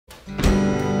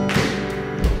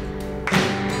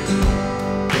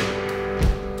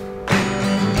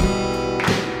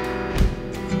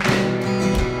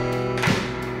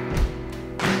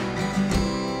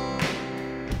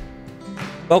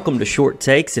Welcome to Short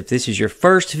Takes. If this is your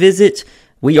first visit,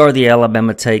 we are the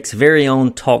Alabama Takes very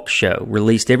own talk show,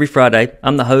 released every Friday.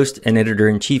 I'm the host and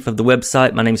editor-in-chief of the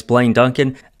website. My name's Blaine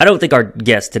Duncan. I don't think our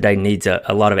guest today needs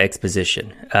a lot of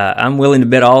exposition. I'm willing to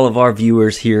bet all of our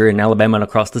viewers here in Alabama and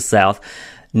across the South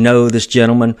know this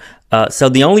gentleman. So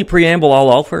the only preamble I'll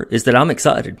offer is that I'm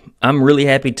excited. I'm really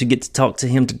happy to get to talk to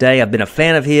him today. I've been a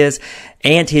fan of his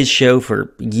and his show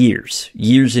for years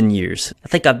and years. I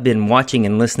think I've been watching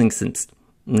and listening since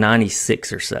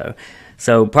 96 or so.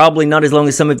 So probably not as long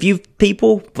as some of you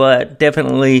people, but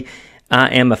definitely I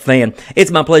am a fan. It's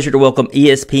my pleasure to welcome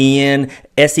ESPN,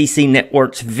 SEC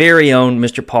Network's very own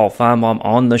Mr. Paul Finebaum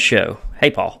on the show. Hey,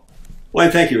 Paul.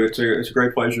 Well, thank you. It's a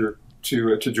great pleasure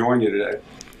to join you today.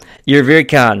 You're very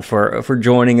kind for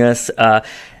joining us,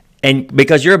 and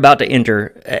because you're about to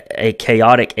enter a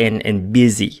chaotic and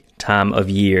busy time of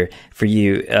year for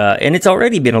you, and it's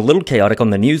already been a little chaotic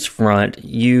on the news front.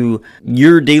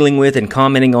 You're dealing with and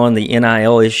commenting on the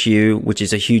NIL issue, which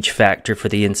is a huge factor for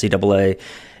the NCAA.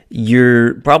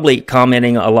 You're probably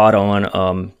commenting a lot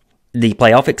on the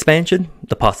playoff expansion,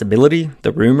 the possibility,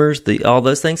 the rumors, all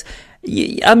those things.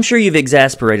 I'm sure you've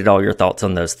exasperated all your thoughts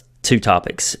on those two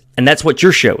topics, and that's what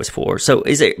your show is for. So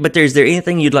is there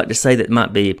anything you'd like to say that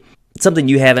might be something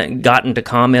you haven't gotten to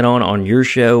comment on your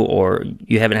show, or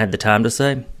you haven't had the time to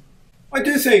say? I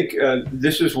do think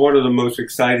this is one of the most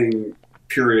exciting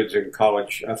periods in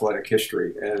college athletic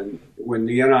history. And when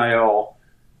the NIL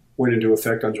went into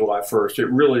effect on July 1st, it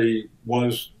really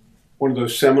was one of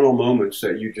those seminal moments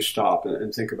that you just stop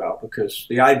and think about, because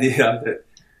the idea that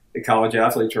the college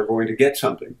athletes are going to get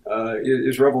something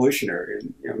is revolutionary.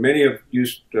 And many have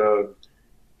used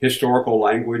historical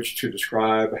language to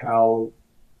describe how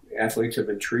athletes have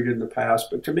been treated in the past,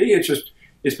 but to me,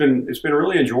 it's been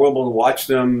really enjoyable to watch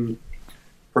them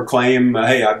proclaim,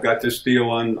 "Hey, I've got this deal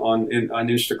on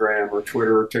Instagram or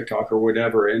Twitter or TikTok or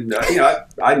whatever." And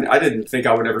I didn't think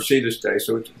I would ever see this day.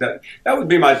 So that would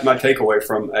be my takeaway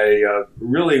from a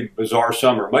really bizarre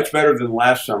summer, much better than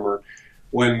last summer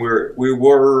when we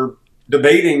were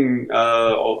debating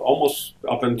almost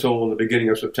up until the beginning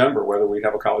of September whether we'd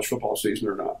have a college football season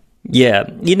or not. Yeah,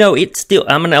 it's still,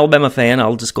 I'm an Alabama fan.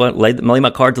 I'll just go out and lay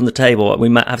my cards on the table. We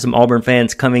might have some Auburn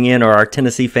fans coming in or our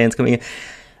Tennessee fans coming in.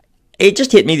 It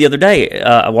just hit me the other day,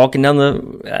 walking down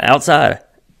the outside.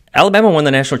 Alabama won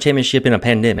the national championship in a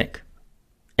pandemic.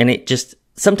 And it just,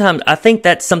 sometimes I think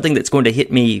that's something that's going to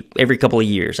hit me every couple of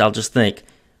years. I'll just think,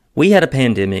 we had a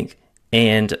pandemic,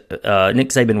 and Nick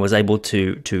Saban was able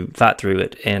to fight through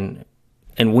it and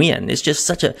win. It's just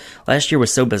last year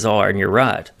was so bizarre, and you're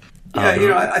right.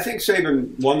 Yeah, I think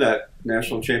Saban won that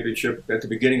national championship at the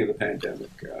beginning of the pandemic,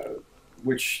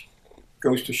 which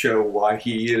goes to show why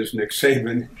he is Nick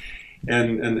Saban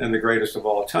and the greatest of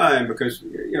all time, because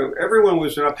everyone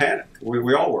was in a panic.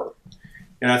 We all were.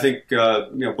 And I think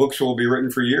books will be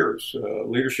written for years.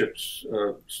 Leadership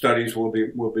studies will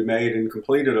be made and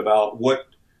completed about what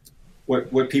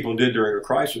people did during a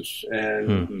crisis.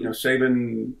 And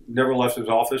Saban never left his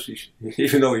office,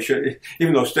 even though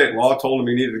state law told him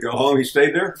he needed to go home. He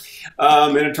stayed there,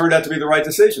 and it turned out to be the right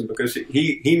decision, because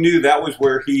he knew that was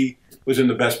where he was in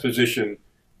the best position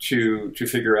to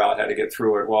figure out how to get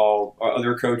through it, while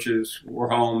other coaches were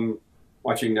home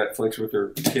watching Netflix with their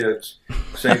kids.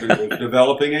 Saban was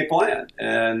developing a plan.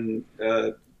 And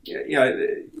the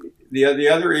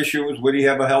other issue was, would he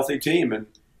have a healthy team? And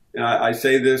I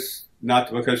say this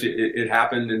not because it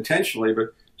happened intentionally,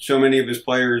 but so many of his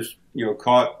players,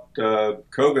 caught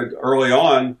COVID early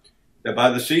on that by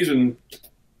the season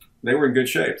they were in good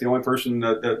shape. The only person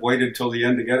that waited till the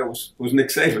end to get it was Nick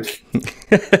Saban.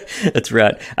 That's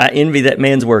right. I envy that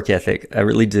man's work ethic. I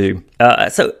really do.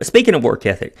 So speaking of work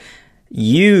ethic,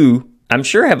 you, I'm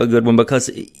sure, have a good one, because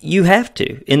you have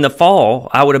to. In the fall,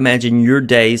 I would imagine your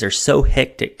days are so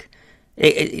hectic.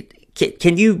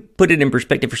 Can you put it in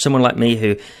perspective for someone like me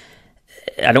who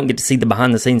I don't get to see the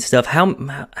behind-the-scenes stuff?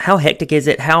 How hectic is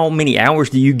it? How many hours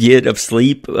do you get of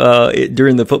sleep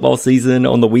during the football season,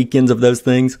 on the weekends of those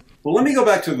things? Well, let me go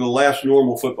back to the last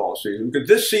normal football season, because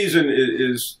this season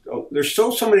there's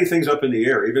so many things up in the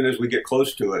air, even as we get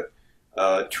close to it.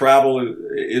 Travel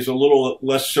is a little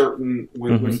less certain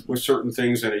with certain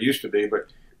things than it used to be. But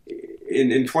in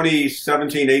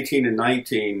 2017, 18, and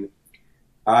 19,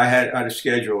 I had a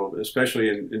schedule, especially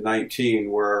in 19,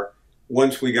 where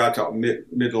once we got to mid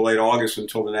to late August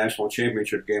until the national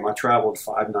championship game, I traveled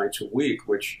 5 nights a week,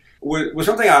 which was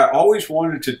something I always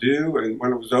wanted to do. And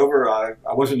when it was over, I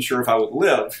wasn't sure if I would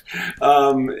live.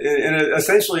 And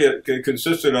essentially, it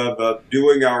consisted of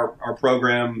doing our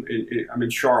program. I'm in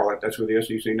Charlotte. That's where the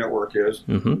SEC Network is.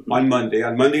 On Monday.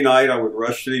 On Monday night, I would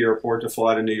rush to the airport to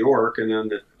fly to New York. And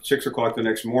then at 6 o'clock the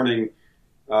next morning,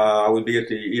 I would be at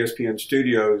the ESPN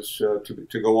studios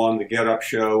to go on the Get Up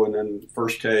show and then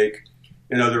First Take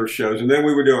and other shows. And then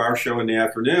we would do our show in the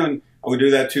afternoon. I would do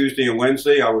that Tuesday and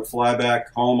Wednesday. I would fly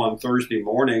back home on Thursday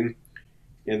morning.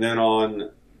 And then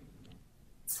on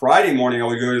Friday morning, I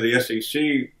would go to the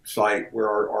SEC site where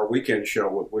our weekend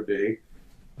show would be.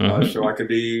 So I could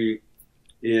be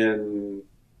in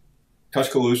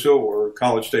Tuscaloosa or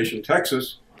College Station,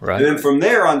 Texas. Right. And then from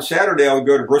there on Saturday, I would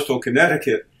go to Bristol,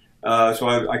 Connecticut. So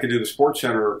I could do the Sports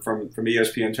Center from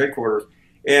ESPN's headquarters.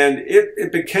 And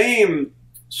it became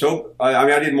so, I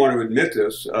mean, I didn't want to admit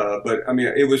this, but I mean,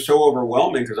 it was so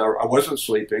overwhelming because I wasn't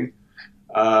sleeping.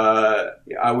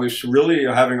 I was really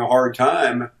having a hard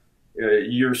time.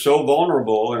 You're so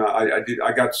vulnerable, and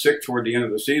I got sick toward the end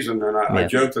of the season, and I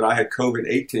joked that I had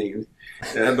COVID-18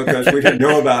 because we didn't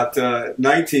know about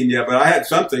 19 yet, but I had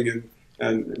something,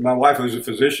 and my wife was a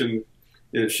physician.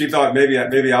 She thought maybe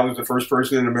I was the first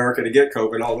person in America to get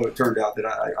COVID, although it turned out that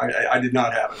I did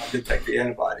not have it. I did take the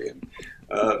antibody,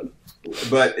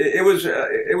 but it was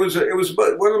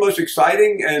one of the most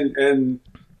exciting and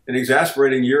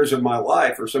exasperating years of my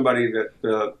life for somebody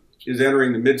that is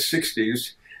entering the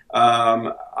mid-60s.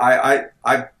 I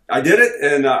did it,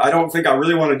 and I don't think I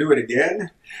really want to do it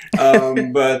again.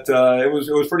 But it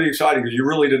was pretty exciting because you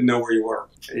really didn't know where you were.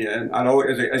 And I know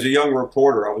as a young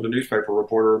reporter, I was a newspaper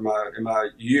reporter in my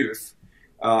youth.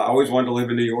 I always wanted to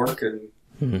live in New York, and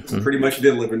pretty much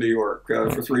did live in New York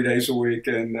for 3 days a week,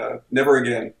 and never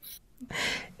again.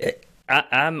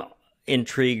 I'm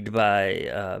intrigued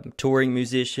by touring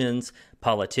musicians,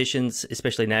 politicians,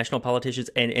 especially national politicians,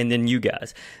 and then you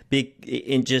guys.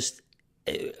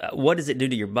 What does it do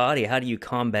to your body? How do you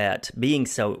combat being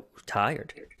so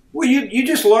tired? Well, you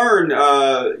just learn,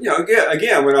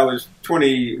 again, when I was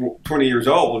 20 years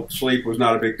old, sleep was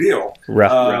not a big deal.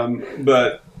 Right.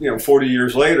 But, 40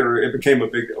 years later, it became a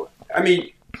big deal. I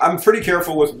mean, I'm pretty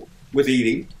careful with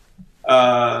eating.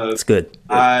 That's good.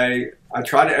 I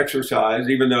try to exercise,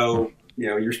 even though,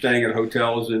 you're staying at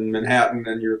hotels in Manhattan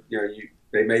and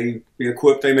they may be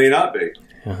equipped, they may not be.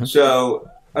 So,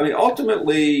 I mean,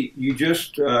 ultimately, you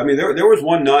just, there was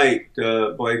one night,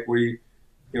 Blake,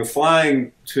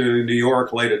 flying to New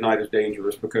York late at night is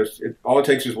dangerous because all it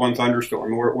takes is one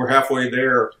thunderstorm. We're halfway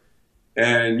there,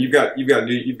 and you've got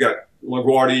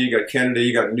LaGuardia, you got Kennedy,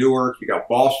 you got Newark, you got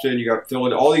Boston, you got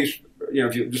Philadelphia. All these,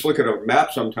 if you just look at a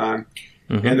map sometime,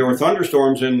 and there were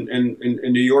thunderstorms in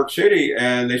New York City,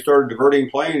 and they started diverting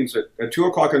planes at 2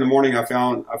 o'clock in the morning. I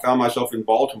found myself in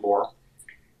Baltimore.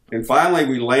 And finally,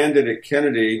 we landed at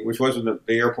Kennedy, which wasn't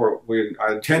the airport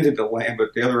I intended to land,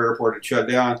 but the other airport had shut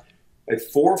down. At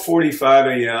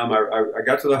 4:45 a.m., I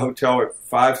got to the hotel at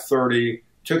 5:30,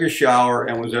 took a shower,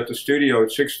 and was at the studio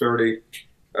at 6:30.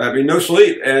 I mean, no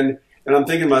sleep. And I'm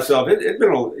thinking to myself, it'd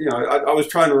been I was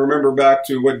trying to remember back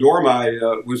to what dorm I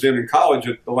was in college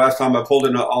at the last time I pulled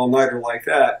in an all-nighter like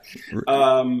that.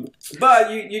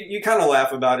 But you kind of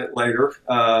laugh about it later,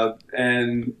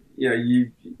 and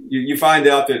you find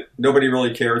out that nobody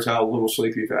really cares how little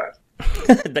sleep you've had.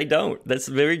 They don't. That's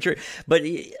very true. But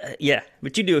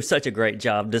but you do such a great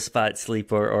job despite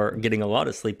sleep or getting a lot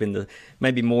of sleep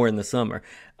maybe more in the summer.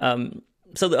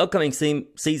 So the upcoming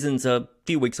season's a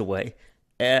few weeks away.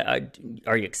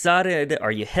 Are you excited?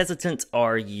 Are you hesitant?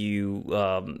 Are you,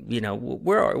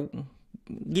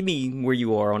 give me where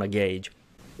you are on a gauge.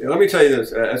 Yeah, let me tell you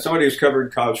this. As somebody who's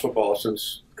covered college football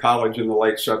since college in the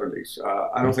late 70s,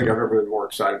 I don't think I've ever been more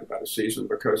excited about a season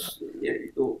because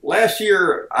last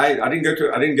year I didn't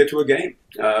get to a game.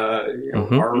 I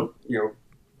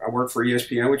worked for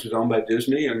ESPN, which is owned by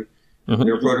Disney, and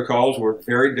their protocols were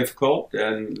very difficult,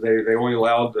 and they only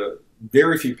allowed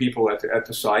very few people at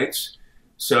the sites.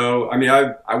 So, I mean,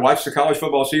 I watched the college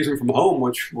football season from home,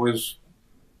 which was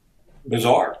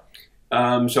bizarre.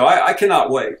 So I cannot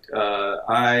wait.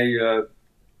 I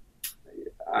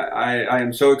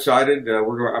am so excited. I'm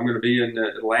going to be in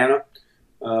Atlanta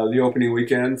the opening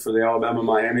weekend for the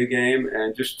Alabama-Miami game,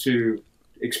 and just to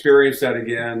experience that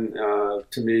again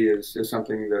to me is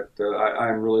something that I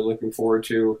am really looking forward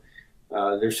to.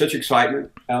 There's such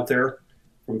excitement out there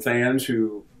from fans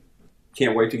who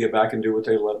can't wait to get back and do what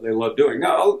they love doing.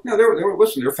 No, there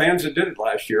were fans that did it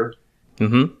last year.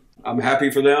 I'm happy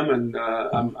for them,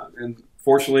 and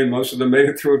fortunately, most of them made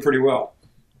it through it pretty well.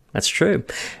 That's true.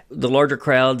 The larger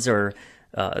crowds are,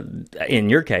 in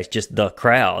your case, just the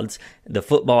crowds, the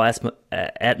football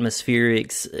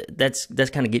atmospherics.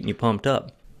 That's kind of getting you pumped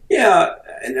up. Yeah,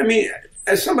 and I mean,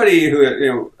 as somebody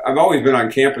who, I've always been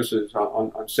on campuses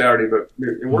on Saturday, but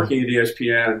working at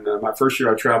ESPN, my first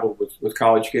year I traveled with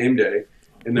College Game Day,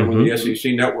 and then when the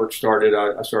SEC Network started,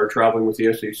 I started traveling with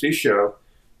the SEC show.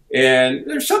 And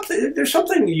there's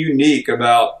something unique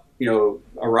about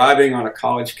arriving on a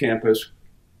college campus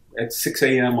at 6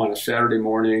 a.m. on a Saturday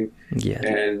morning,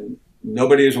 and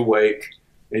nobody is awake,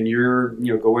 and you're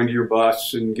going to your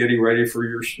bus and getting ready for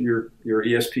your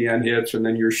ESPN hits and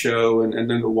then your show, and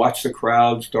then to watch the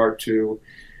crowd start to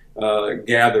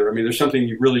gather. I mean, there's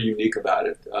something really unique about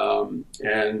it,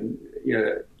 and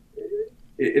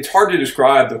it's hard to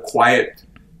describe the quiet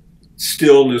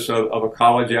stillness of a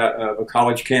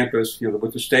college campus,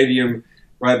 with the stadium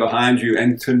right behind you,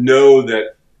 and to know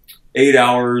that 8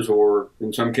 hours, or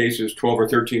in some cases 12 or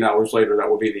 13 hours later, that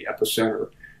will be the epicenter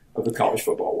of the college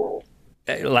football world.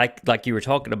 Like you were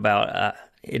talking about,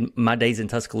 in my days in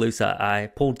Tuscaloosa, I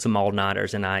pulled some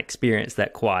all-nighters and I experienced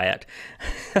that quiet,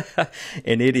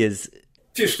 and it is.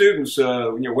 Few students,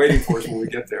 waiting for us when we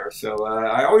get there. So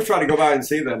I always try to go by and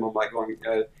see them. I'm like going.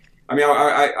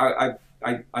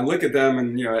 I look at them,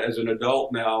 and as an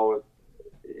adult now,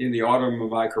 in the autumn of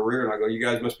my career, and I go, "You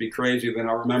guys must be crazy." Then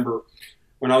I remember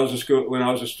when I was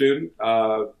a student,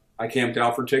 I camped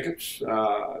out for tickets.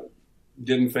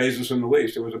 Didn't faze us in the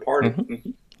least. It was a party.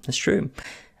 That's true.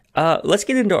 Let's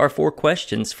get into our 4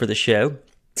 questions for the show.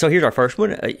 So here's our first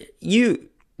one. You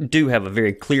do have a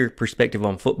very clear perspective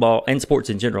on football and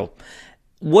sports in general.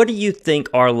 What do you think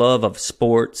our love of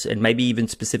sports, and maybe even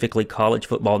specifically college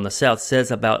football in the South,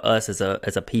 says about us as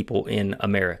a people in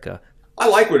America? I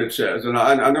like what it says, and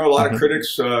I know a lot of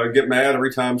critics get mad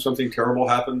every time something terrible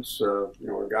happens. A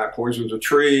guy poisons a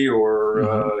tree,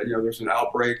 or there's an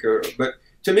outbreak. But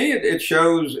to me, it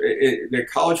shows that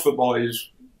college football is,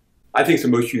 I think, the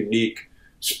most unique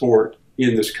sport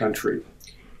in this country.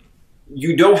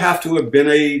 You don't have to have been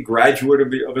a graduate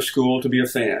of a school to be a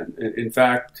fan. In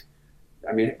fact,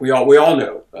 I mean, we all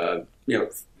know,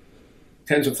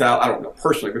 tens of thousands, I don't know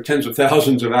personally, but tens of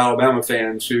thousands of Alabama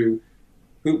fans who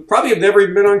probably have never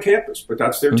even been on campus, but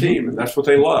that's their team and that's what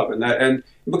they love. And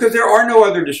because there are no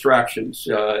other distractions,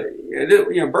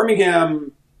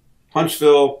 Birmingham,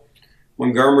 Huntsville,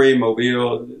 Montgomery,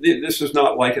 Mobile, this is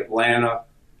not like Atlanta,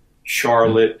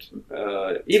 Charlotte,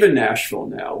 even Nashville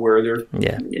now, where there's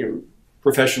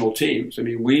professional teams. I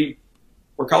mean, we're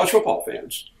college football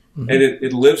fans, and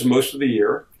it lives most of the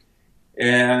year.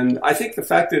 And I think the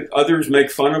fact that others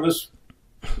make fun of us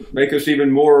make us even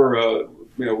more,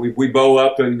 we bow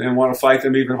up and want to fight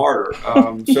them even harder.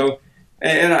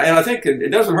 And I think it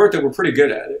doesn't hurt that we're pretty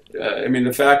good at it. I mean,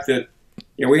 the fact that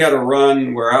we had a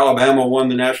run where Alabama won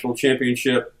the national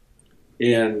championship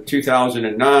in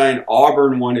 2009.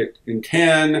 Auburn won it in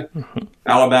 10.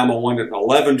 Alabama won it in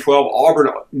 11, 12. Auburn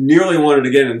nearly won it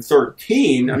again in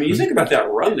 13. I mean, you think about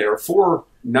that run there, 4,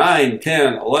 9,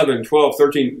 10, 11, 12,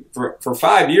 13. For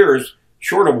 5 years,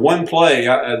 short of one play,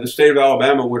 the state of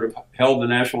Alabama would have held the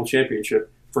national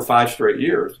championship for 5 straight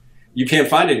years. You can't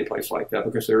find any place like that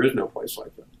because there is no place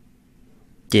like that.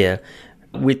 Yeah.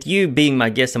 With you being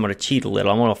my guest, I'm going to cheat a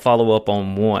little. I want to follow up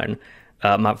on one.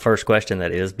 My first question,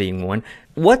 that is, being one.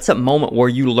 What's a moment where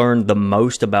you learned the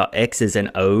most about X's and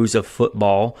O's of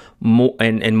football,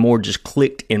 and more just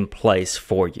clicked in place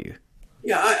for you?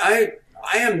 Yeah, I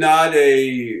am not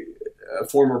a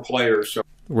former player, so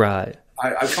right.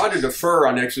 I try to defer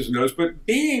on X's and O's, but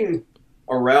being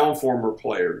around former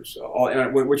players,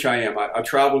 which I am, I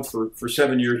traveled for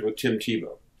 7 years with Tim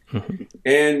Tebow.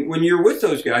 And when you're with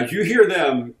those guys, you hear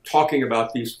them talking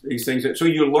about these things, so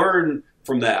you learn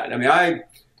from that. I mean,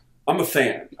 I'm a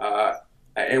fan,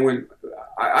 and when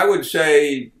I would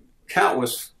say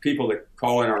countless people that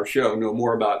call in our show know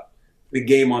more about the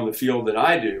game on the field than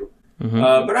I do.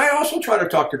 But I also try to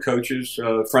talk to coaches,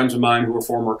 friends of mine who are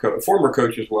former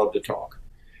coaches love to talk,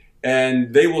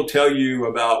 and they will tell you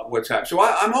about what's happening. So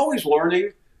I'm always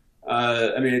learning.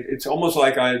 I mean, it's almost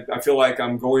like I feel like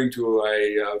I'm going to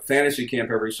a fantasy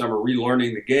camp every summer,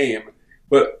 relearning the game.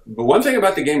 But one thing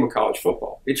about the game of college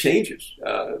football, it changes.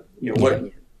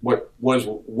 What was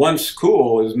once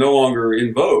cool is no longer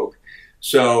in vogue.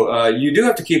 So you do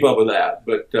have to keep up with that.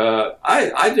 But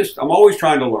I'm always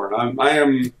trying to learn. I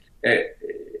am, at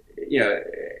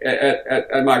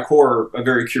my core, a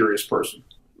very curious person.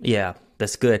 Yeah,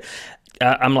 that's good.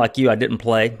 I'm like you. I didn't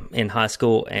play in high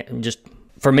school, and just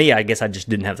for me, I guess I just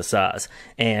didn't have the size.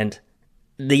 And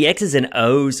The X's and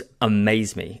O's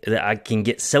amaze me. I can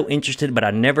get so interested, but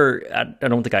I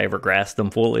don't think I ever grasp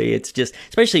them fully. It's just,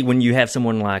 especially when you have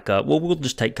someone like, we'll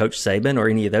just take Coach Saban or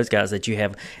any of those guys that you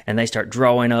have, and they start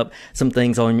drawing up some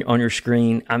things on your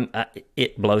screen.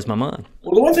 It blows my mind.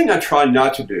 Well, the one thing I try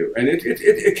not to do, and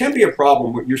it can be a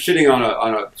problem when you're sitting on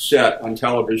a set on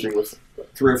television with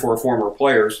 3 or 4 former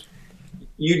players.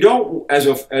 You don't, as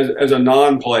a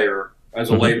non-player, as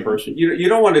a layperson, you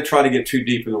don't want to try to get too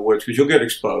deep in the woods because you'll get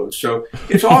exposed. So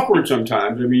it's awkward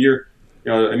sometimes. I mean,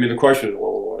 the question is,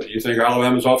 well, do you think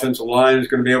Alabama's offensive line is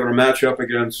going to be able to match up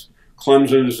against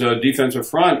Clemson's defensive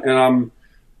front? And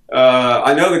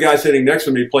I know the guy sitting next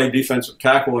to me played defensive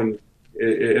tackle at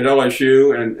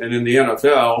LSU and in the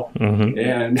NFL,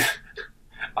 and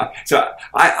so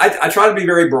I try to be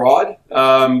very broad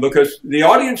because the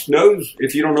audience knows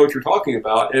if you don't know what you're talking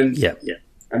about. And yeah.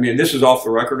 I mean, this is off the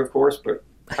record, of course, but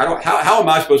how am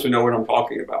I supposed to know what I'm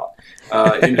talking about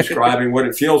in describing what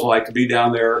it feels like to be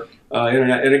down there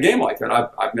in a game like that?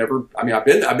 I've been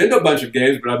to a bunch of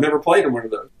games, but I've never played in one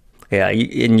of those. Yeah,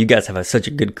 and you guys have such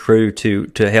a good crew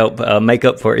to help make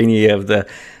up for any of the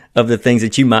things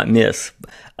that you might miss.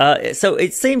 So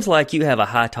it seems like you have a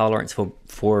high tolerance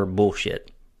for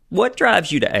bullshit. What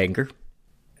drives you to anger?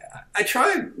 I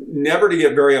try never to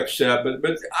get very upset,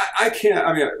 but I can't.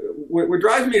 I mean, what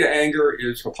drives me to anger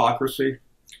is hypocrisy.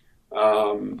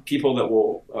 People that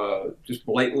will just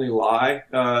blatantly lie.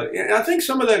 And I think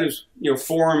some of that is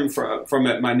formed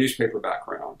from my newspaper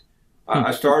background.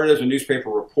 I started as a newspaper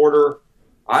reporter.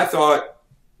 I thought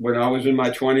when I was in my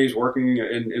 20s working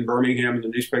in Birmingham in the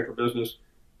newspaper business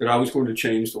that I was going to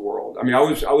change the world. I mean, I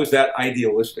was that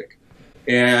idealistic.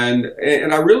 And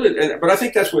but I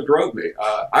think that's what drove me.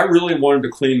 I really wanted to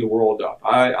clean the world up.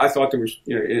 I thought there was,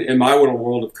 in my little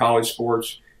world of college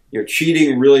sports,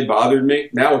 cheating really bothered me.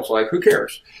 Now it's like, who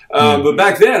cares? But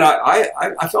back then,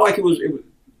 I felt like it was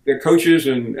the coaches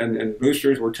and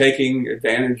boosters were taking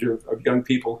advantage of young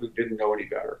people who didn't know any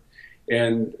better.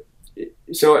 And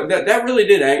so that really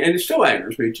did, and it still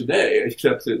angers me today,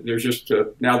 except that there's just,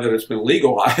 now that it's been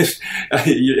legalized,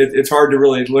 it's hard to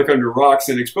really look under rocks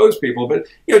and expose people. But,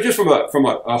 just from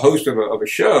a host of a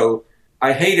show,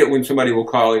 I hate it when somebody will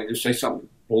call and just say something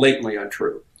blatantly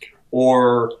untrue.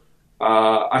 Or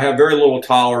I have very little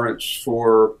tolerance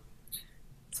for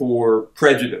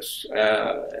prejudice.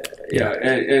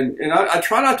 And I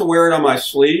try not to wear it on my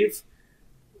sleeve.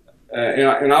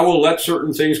 And I will let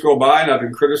certain things go by, and I've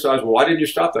been criticized. Well, why didn't you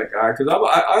stop that guy? Because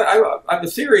I have a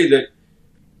theory that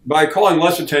by calling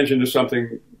less attention to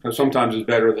something sometimes is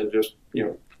better than just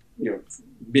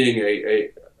being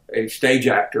a stage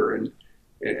actor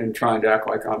and trying to act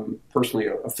like I'm personally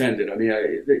offended. I mean,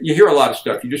 you hear a lot of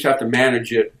stuff. You just have to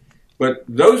manage it. But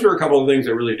those are a couple of things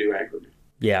that really do anger me.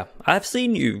 Yeah, I've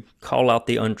seen you call out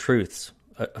the untruths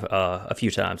a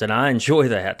few times, and I enjoy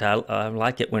that. I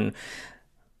like it when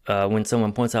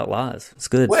someone points out lies. It's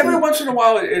good. Well, every once in a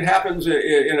while it happens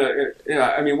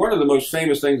I mean, one of the most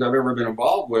famous things I've ever been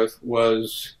involved with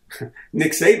was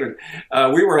Nick Saban.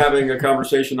 We were having a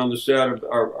conversation on the set of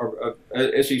our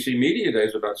SEC Media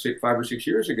Days about 5 or 6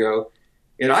 years ago,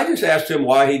 and I just asked him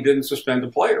why he didn't suspend a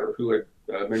player who had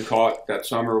been caught that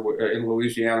summer in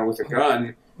Louisiana with a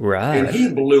gun. Right. And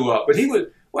he blew up. But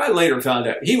I later found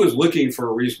out he was looking for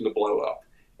a reason to blow up,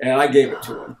 and I gave it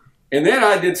to him. And then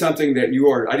I did something that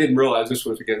I didn't realize this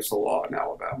was against the law in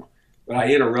Alabama, but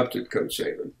I interrupted Coach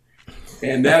Saban.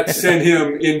 And that sent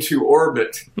him into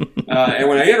orbit. And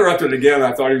when I interrupted again,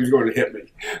 I thought he was going to hit me.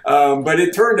 But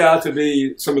it turned out to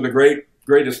be some of the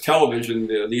greatest television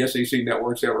the SEC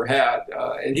Network's ever had.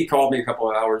 And he called me a couple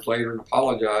of hours later and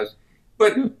apologized.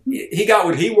 But he got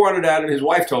what he wanted out of it. His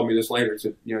wife told me this later. He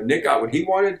said, Nick got what he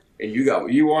wanted, and you got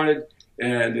what you wanted.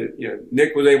 And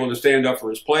Nick was able to stand up for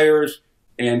his players.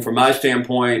 And from my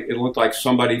standpoint, it looked like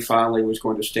somebody finally was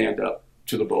going to stand up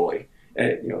to the bully.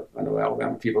 And, I know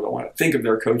Alabama people don't want to think of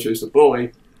their coach as the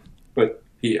bully, but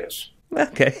he is.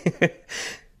 Okay.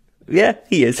 Yeah,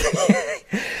 he is.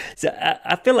 So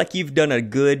I feel like you've done a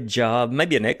good job,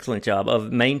 maybe an excellent job,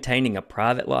 of maintaining a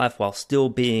private life while still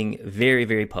being very,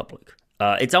 very public.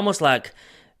 It's almost like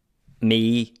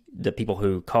me, the people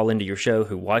who call into your show,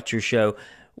 who watch your show,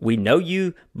 we know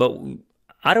you, but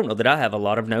I don't know that I have a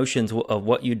lot of notions of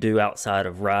what you do outside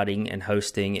of writing and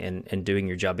hosting and doing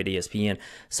your job at ESPN.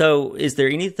 So is there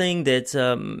anything that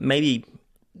maybe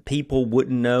people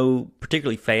wouldn't know,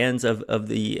 particularly fans of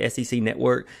the SEC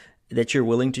Network, that you're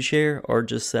willing to share or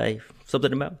just say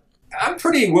something about? I'm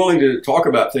pretty willing to talk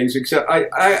about things, except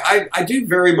I do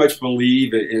very much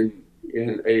believe in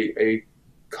a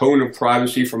cone of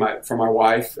privacy for my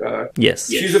wife.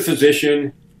 Yes. She's a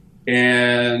physician.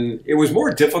 And it was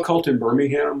more difficult in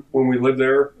Birmingham when we lived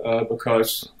there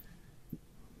because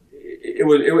it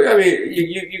was. I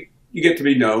mean, you get to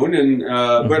be known, and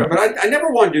but I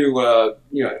never wanted to.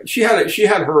 She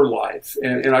had her life,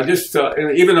 and I just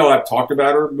and even though I've talked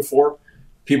about her before,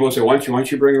 people say, why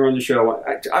don't you bring her on the show?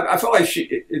 I felt like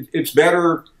it's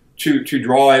better to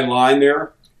draw a line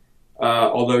there.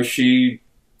 Although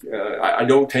I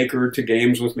don't take her to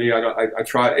games with me. I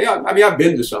try. Yeah, I mean, I've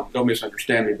been to some. Don't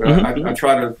misunderstand me, but I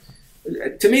try to.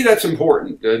 To me, that's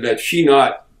important that she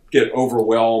not get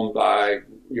overwhelmed by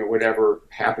whatever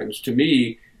happens to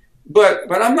me.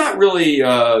 But I'm not really.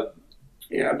 I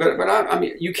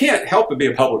mean, you can't help but be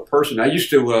a public person. I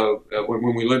used to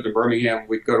when we lived in Birmingham,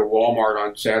 we'd go to Walmart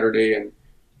on Saturday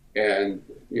and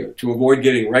to avoid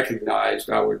getting recognized,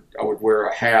 I would wear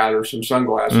a hat or some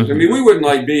sunglasses. I mean, we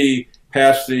wouldn't be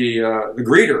past the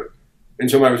greeter, and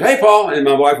somebody was, "Hey, Paul," and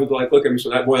my wife would look at me, so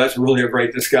that's really a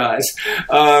great disguise.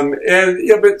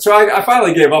 But so I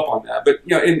finally gave up on that. But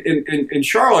in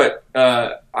Charlotte,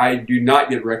 I do not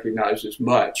get recognized as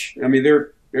much. I mean,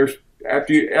 there's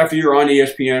after you're on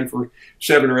ESPN for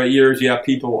 7 or 8 years,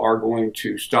 people are going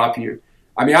to stop you.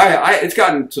 I mean, it's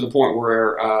gotten to the point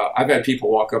where I've had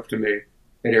people walk up to me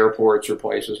at airports or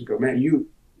places and go, "Man,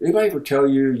 anybody ever tell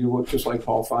you look just like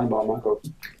Paul Finebaum?" I go,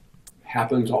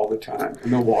 "Happens all the time,"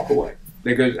 and they'll walk away.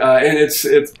 Because and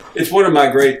it's one of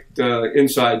my great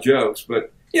inside jokes.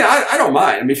 But I don't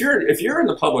mind. I mean, if you're in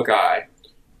the public eye,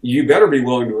 you better be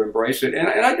willing to embrace it. And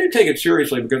I do take it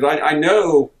seriously because I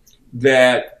know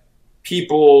that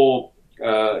people.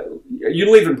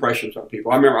 You leave impressions on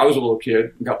people. I remember I was a little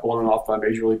kid and got blown off by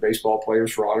Major League Baseball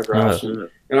players for autographs, and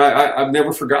I've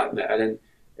never forgotten that. And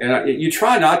you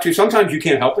try not to. Sometimes you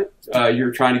can't help it.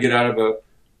 You're trying to get out of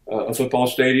a football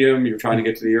stadium. You're trying to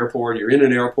get to the airport. You're in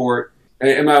an airport.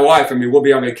 And my wife, I mean, we'll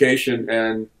be on vacation,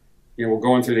 and we're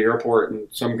going through the airport, and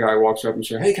some guy walks up and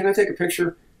says, "Hey, can I take a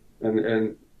picture?"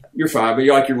 And you're fine, but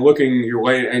you're looking your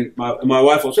way, and my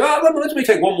wife will say, let me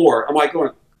take one more. I'm like going,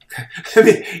 I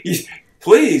mean,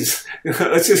 please,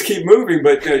 let's just keep moving.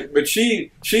 But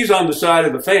she's on the side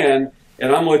of the fan,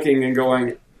 and I'm looking and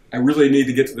going, I really need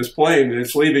to get to this plane, and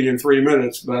it's leaving in 3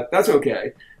 minutes, but that's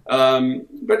okay.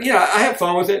 But I have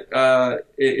fun with it.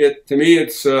 To me,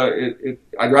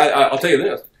 I'll tell you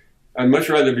this: I'd much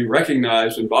rather be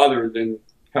recognized and bothered than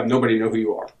have nobody know who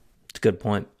you are. It's a good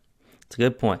point. It's a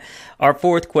good point. Our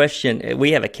fourth question,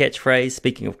 we have a catchphrase,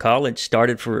 speaking of college,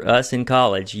 started for us in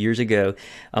college years ago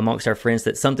amongst our friends,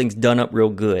 that something's done up real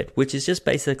good, which is just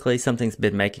basically something's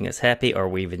been making us happy, or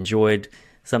we've enjoyed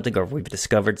something, or we've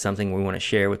discovered something we want to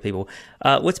share with people.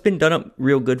 What's been done up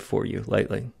real good for you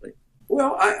lately?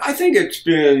 Well, I think it's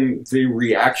been the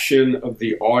reaction of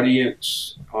the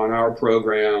audience on our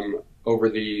program over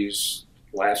these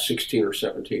last 16 or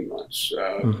 17 months.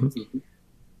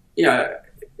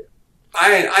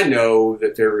 I know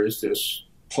that there is this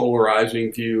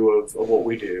polarizing view of what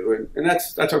we do, and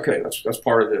that's okay. That's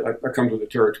part of it. That comes with the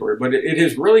territory. But it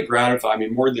has really gratified me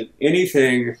more than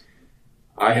anything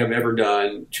I have ever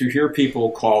done to hear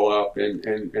people call up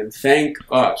and thank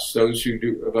us, those who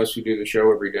do the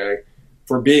show every day,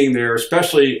 for being there,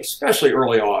 especially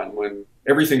early on when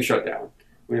everything shut down.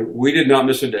 I mean, we did not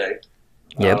miss a day.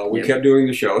 We kept doing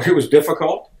the show. It was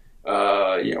difficult.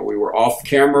 We were off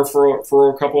camera for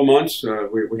a couple of months.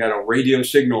 We had a radio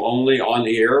signal only on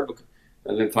the air,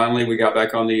 and then finally we got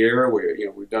back on the air.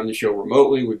 We've done the show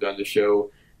remotely. We've done the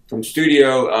show from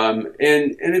studio,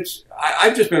 and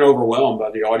I've just been overwhelmed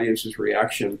by the audience's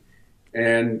reaction.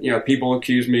 And people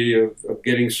accuse me of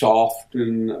getting soft,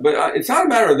 but it's not a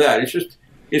matter of that.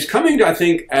 It's coming to, I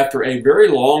think, after a very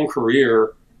long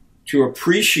career, to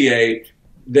appreciate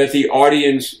that the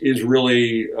audience is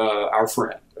really our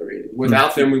friend. I mean,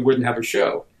 without them, we wouldn't have a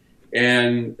show.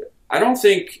 And I don't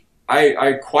think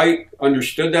I quite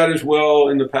understood that as well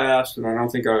in the past, and I don't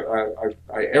think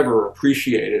I ever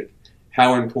appreciated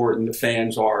how important the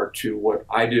fans are to what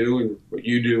I do and what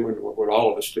you do and what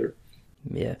all of us do.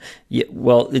 Yeah.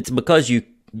 Well, it's because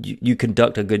you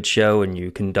conduct a good show and you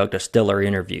conduct a stellar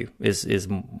interview is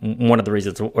one of the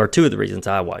reasons, or two of the reasons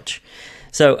I watch.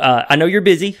 So I know you're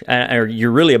busy, or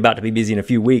you're really about to be busy in a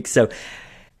few weeks. So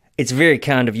it's very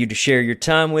kind of you to share your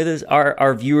time with us.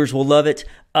 Our viewers will love it.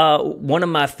 One of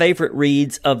my favorite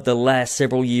reads of the last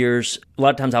several years, a lot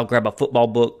of times I'll grab a football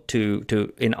book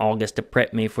to in August to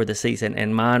prep me for the season.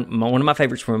 And one of my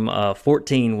favorites from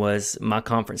 14 was My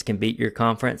Conference Can Beat Your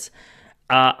Conference.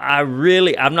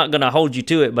 I'm not going to hold you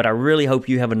to it, but I really hope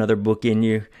you have another book in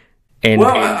you.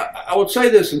 I would say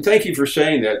this, and thank you for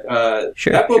saying that.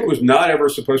 Sure. That book was not ever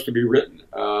supposed to be written.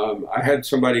 I had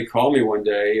somebody call me one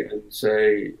day and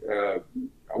say,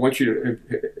 I want you to,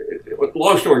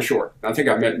 long story short, I think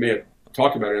I may have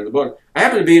talked about it in the book. I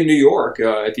happened to be in New York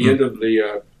at the end of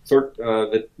the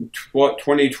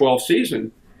 2012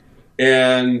 season,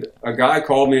 and a guy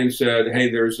called me and said,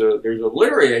 "Hey, there's a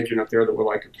literary agent up there that would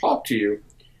like to talk to you.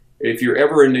 If you're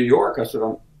ever in New York." I said,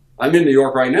 "I'm in New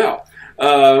York right now."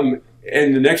 And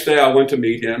the next day I went to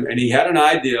meet him, and he had an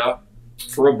idea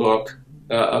for a book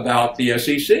about the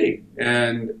SEC,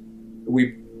 and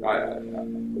we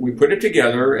put it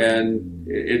together, and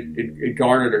it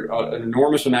garnered an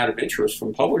enormous amount of interest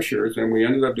from publishers, and we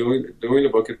ended up doing the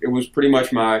book. It was pretty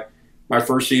much my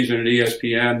first season at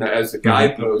ESPN as the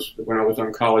guidepost when I was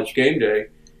on College Game Day,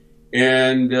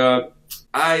 and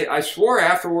I swore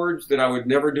afterwards that I would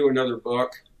never do another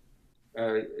book.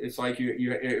 It's like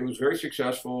it was very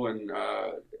successful, and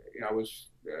I was.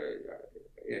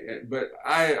 But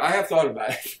I have thought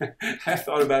about it. I have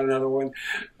thought about another one.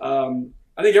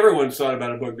 I think everyone's thought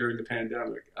about a book during the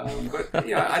pandemic. But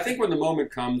yeah, I think when the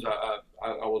moment comes, I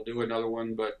will do another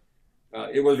one. But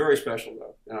it was very special,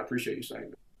 though, and I appreciate you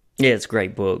saying that. Yeah, it's a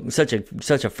great book. Such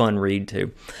a fun read,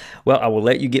 too. Well, I will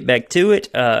let you get back to it,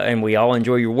 and we all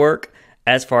enjoy your work.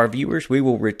 As for our viewers, we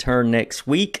will return next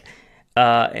week.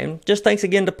 And just thanks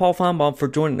again to Paul Finebaum for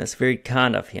joining us. Very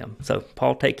kind of him. So,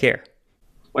 Paul, take care.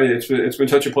 Well, it's been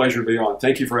such a pleasure to be on.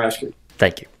 Thank you for asking.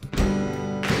 Thank you.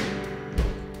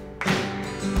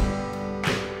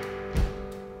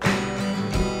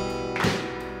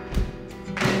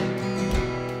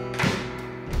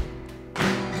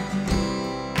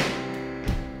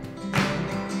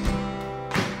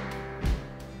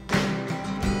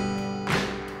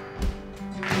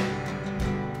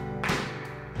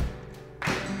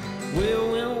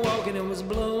 Will went walking and was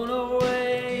blown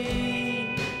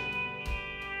away.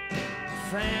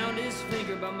 Found his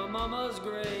finger by my mama's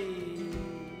grave.